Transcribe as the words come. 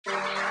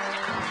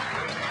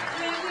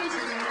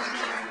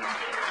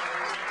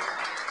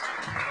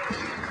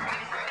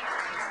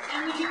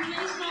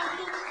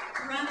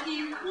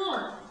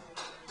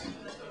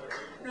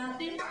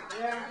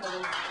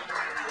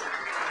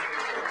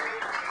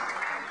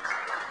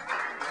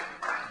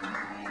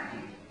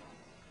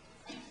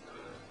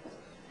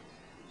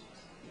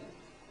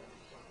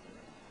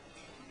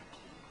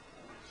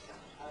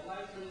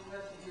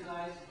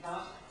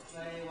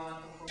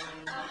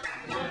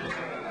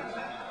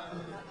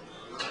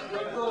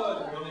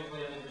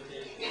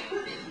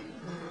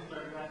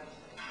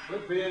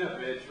Quit being a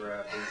bitch,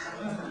 Raffi.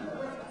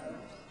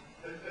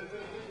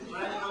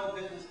 Mind your own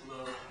business,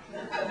 Lou.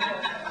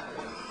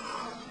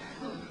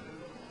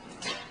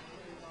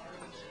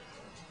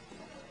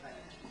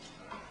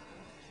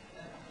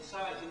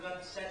 Besides, you've got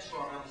the sex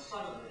shark on the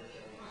son of it.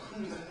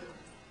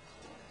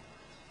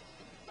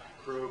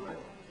 Prove it.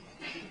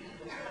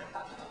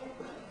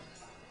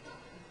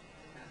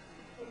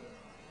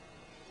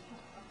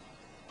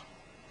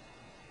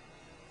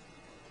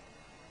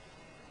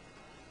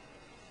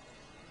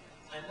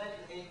 I met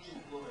an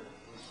ancient woman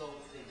who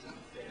sold things at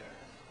the fair.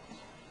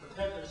 Her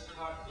peddler's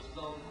cart was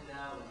loaded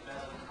down with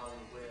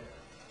melancholy wear,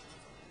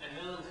 and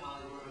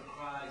melancholy were her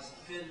cries,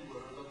 thin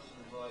were her looks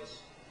and voice.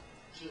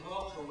 She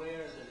hawked her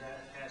wares as I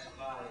passed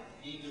by,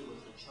 eager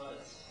was her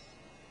choice.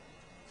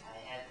 I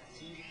had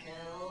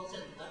seashells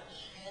and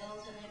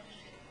nutshells and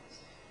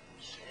eggshells,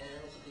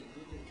 shells of the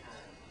human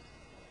kind.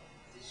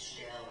 This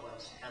shell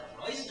once held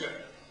an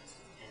oyster,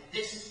 and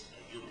this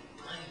a human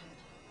mind.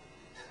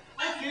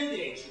 I fear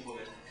the ancient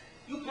woman.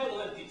 You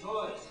peddle empty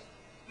toys.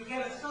 You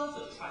cannot sell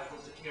such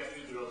trifles to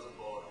carefree girls and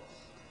boys.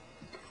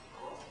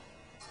 Oh,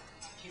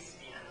 kiss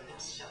me on the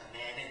lips, young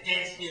man, and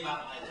dance me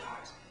about my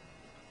heart.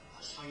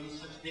 I'll show you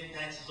such big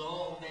dances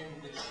all men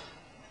wish,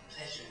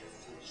 pleasure your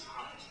foolish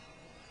heart.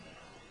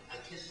 I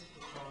kissed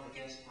the crown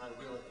against my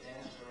will and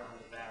danced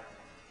around the barrel.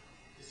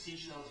 The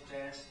seashells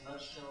danced,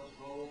 nutshells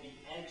rolled, the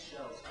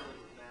eggshells filled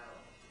with marrow.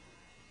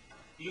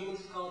 The human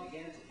skull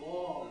began to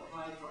bawl and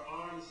cried for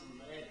arms and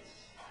legs.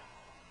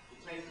 He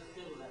plays the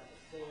fiddle at the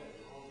fair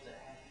and holds a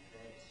happy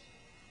face.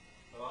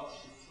 But off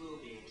she flew,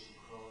 the ancient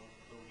crone,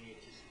 whom he had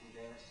kissed and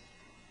danced.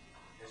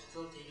 And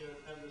still to hear a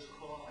peddler's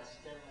call, I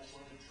stand like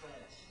one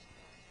entranced.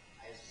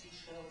 I have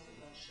seashells and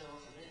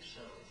nutshells and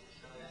eggshells, and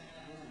shells of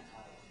human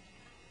kind.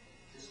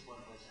 This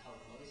one was held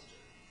an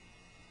oyster,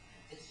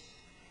 and this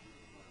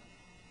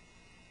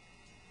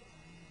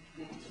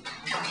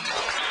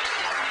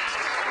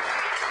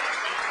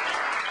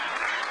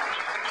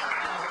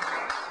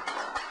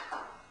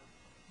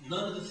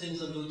None of the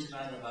things I'm doing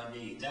tonight are by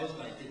me. That was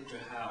by Victor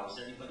Howes.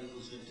 Anybody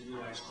who's been to New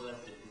Arts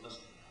Collective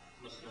must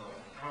know.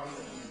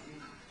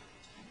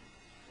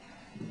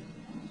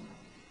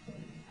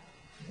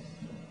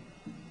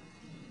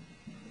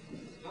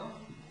 Well,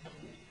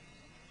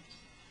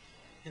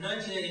 in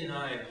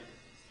 1989,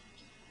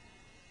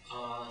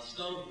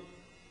 Stone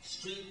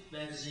Street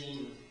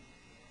magazine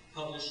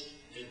published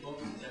a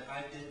book that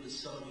I did with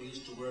someone who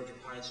used to work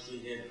at Pine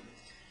Street Inn.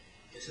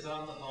 It's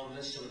about the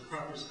homeless, and with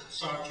proper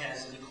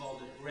sarcasm, we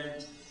called it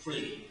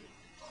rent-free.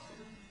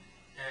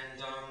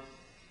 And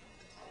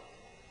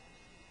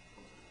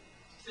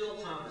Phil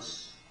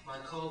Thomas, my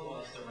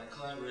co-author, my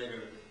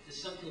collaborator, is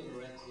something of a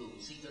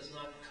recluse. He does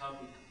not come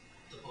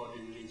to party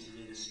meetings to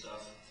read his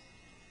stuff.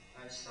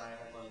 I decided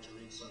I wanted to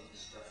read some of his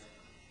stuff.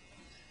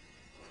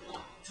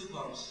 2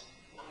 poems,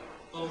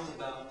 both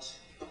about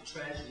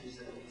tragedies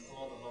that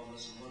befall the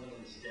homeless, and one of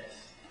them is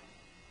death.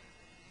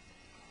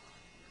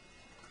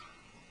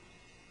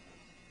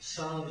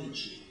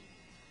 Salvici.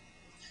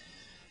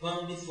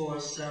 Long before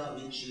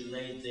Salvici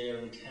lay there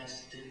in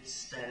casted,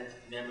 static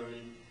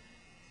memory,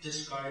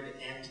 discarded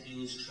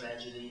anti-abused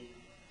tragedy,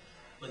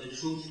 where the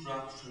truth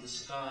dropped from the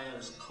sky on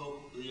his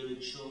coke-bleary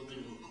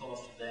children who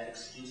coughed bad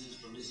excuses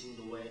for missing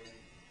the wake,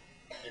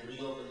 and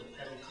reopened the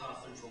pedal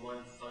coffin for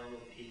one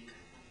final peek.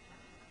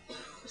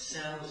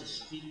 Sal was a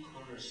street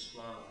corner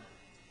swan,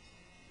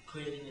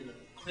 creating an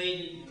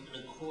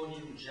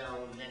accordion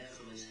jowl neck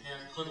from his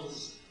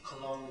puddles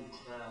cologne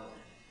cloud,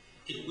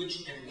 in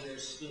which and where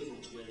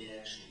swiveled to where the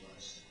action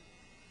was.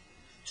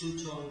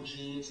 Two-tone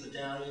jeans,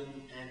 medallion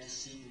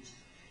antecedent,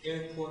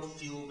 airport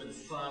fuel and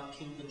fog,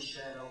 kingdom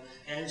shadow,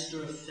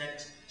 answer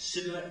effect,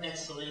 cigarette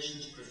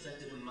exhalations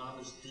perfected in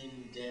Mama's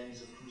dim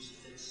dens of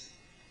crucifix,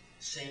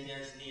 St.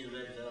 Anthony in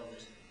red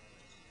velvet.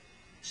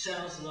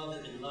 Sal's love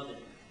had been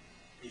loving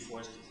before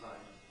his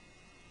decline.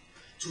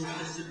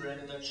 Two-fisted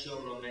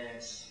ranocchio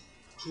romance,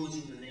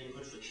 cruising the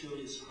neighborhood for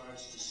curious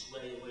hearts to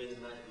sway away the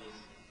night with.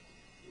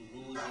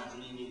 Woozy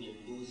dreaming and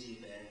boozy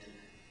abandon.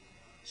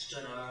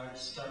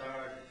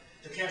 Stunnard,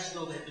 the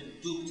Casanova had been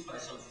duped by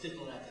some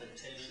fickle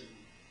affectation,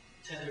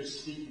 tethered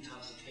sweet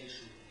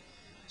intoxication,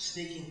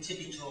 sneaking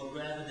tippy-toed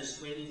ravenous,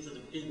 waiting for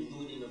the big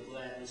looting of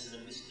gladness in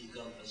a misty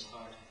gulpless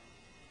heart.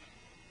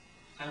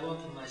 I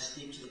walked in my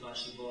sleep to the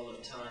bocce ball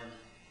of time,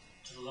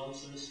 to the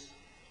lonesomest,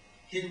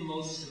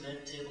 hidden-most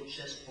cement table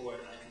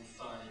chessboard I can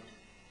find,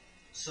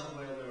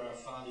 somewhere where our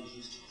fathers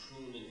used to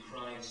croon and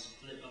cry and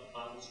split up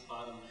bottle's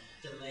bottom,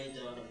 then lay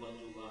down and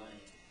wonder why.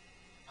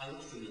 I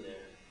looked for you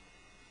there.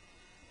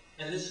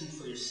 I listened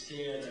for your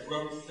stare, that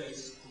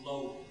rubber-faced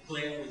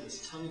glare with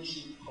its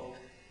tongue-in-cheek poke,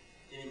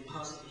 an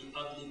impossibly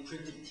ugly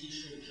printed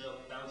t-shirt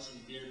joke, bouncing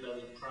beer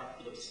belly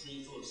propped with a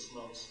sleeve full of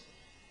smokes.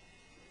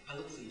 I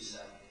looked for you,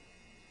 Sal.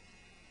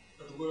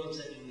 But the world's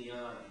egging me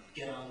on.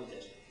 Get on with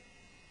it.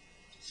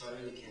 So I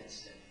really can't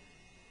stay.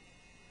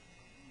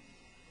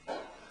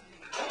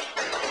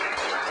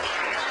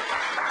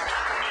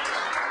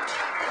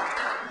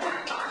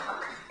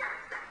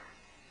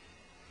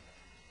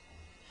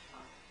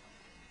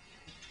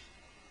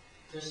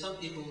 There's some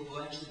people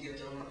who actually get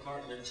their own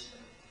apartment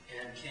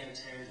and can't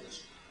handle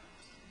it.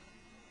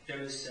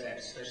 Very sad,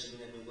 especially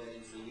when they've been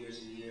waiting for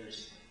years and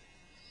years.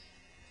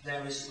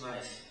 Larry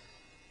Smythe.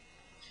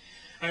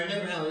 I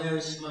remember how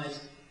Larry Smythe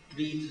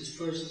breathed his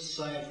first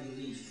sigh of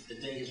relief the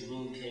day his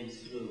room came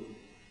through.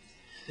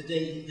 The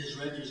day his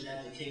renter's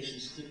application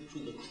slipped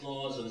through the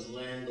claws of his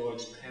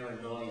landlord's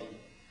paranoia,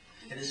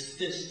 and his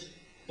fist,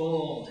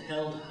 balled,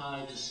 held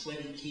high to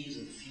sweaty keys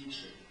of the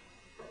future.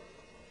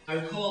 I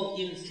recall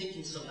even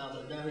thinking somehow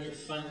that Larry had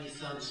finally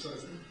found a sort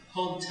of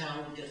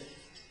hometown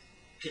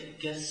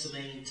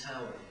Gethsemane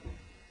tower,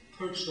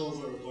 perched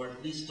over or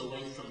at least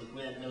away from the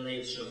grand melee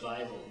of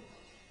survival,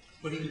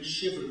 where he could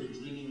shiver in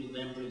dreamy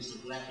remembrance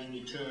of lapping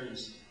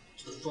returns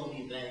to the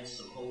foamy banks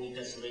of holy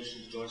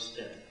desolation's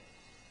doorstep.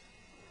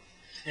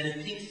 And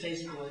in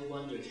pink-faced boy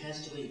wonder,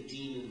 castaway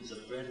demons of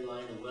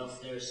breadline and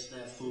welfare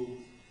snafu,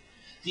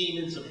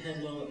 demons of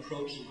headlong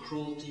approaching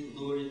cruelty,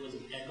 luring with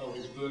an echo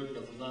his burden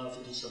of love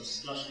into some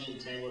slushy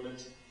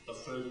entanglement of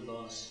further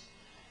loss.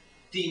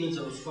 Demons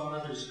of a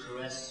father's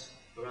caress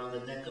around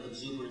the neck of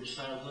exuberant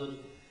childhood,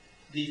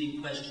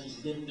 leaving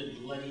questions limp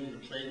and bloody in the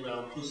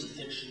playground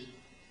crucifixion.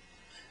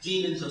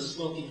 Demons of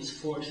smoky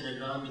misfortune and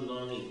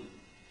non-belonging,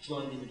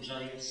 joining the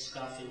giant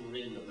scoffing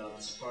ring about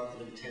the spark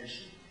of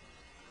intention.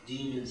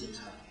 Demons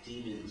atop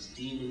demons,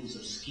 demons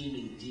of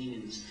scheming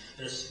demons,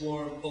 that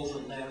swarm over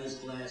Larry's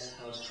glass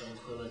house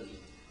tranquility,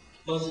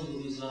 buzzing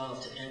with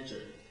resolve to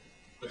enter,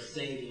 but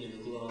fading in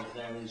the glow of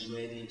Larry's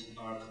radiant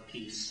arc of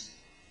peace.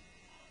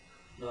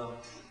 No,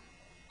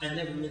 I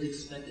never really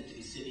expected to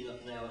be sitting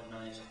up now at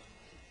night,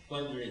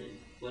 wondering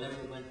whatever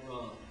went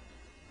wrong.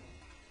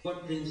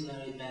 What brings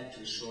Larry back to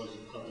the shores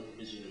of public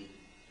misery,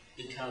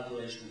 in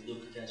calculation of new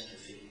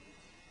catastrophe,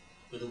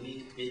 with a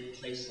weak bid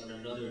placed on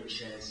another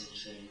chance of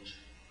change,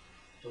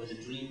 and with a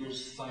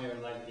dreamer's fire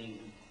lightning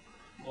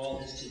all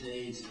his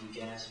todays in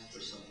gasp for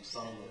some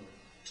final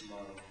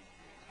tomorrow.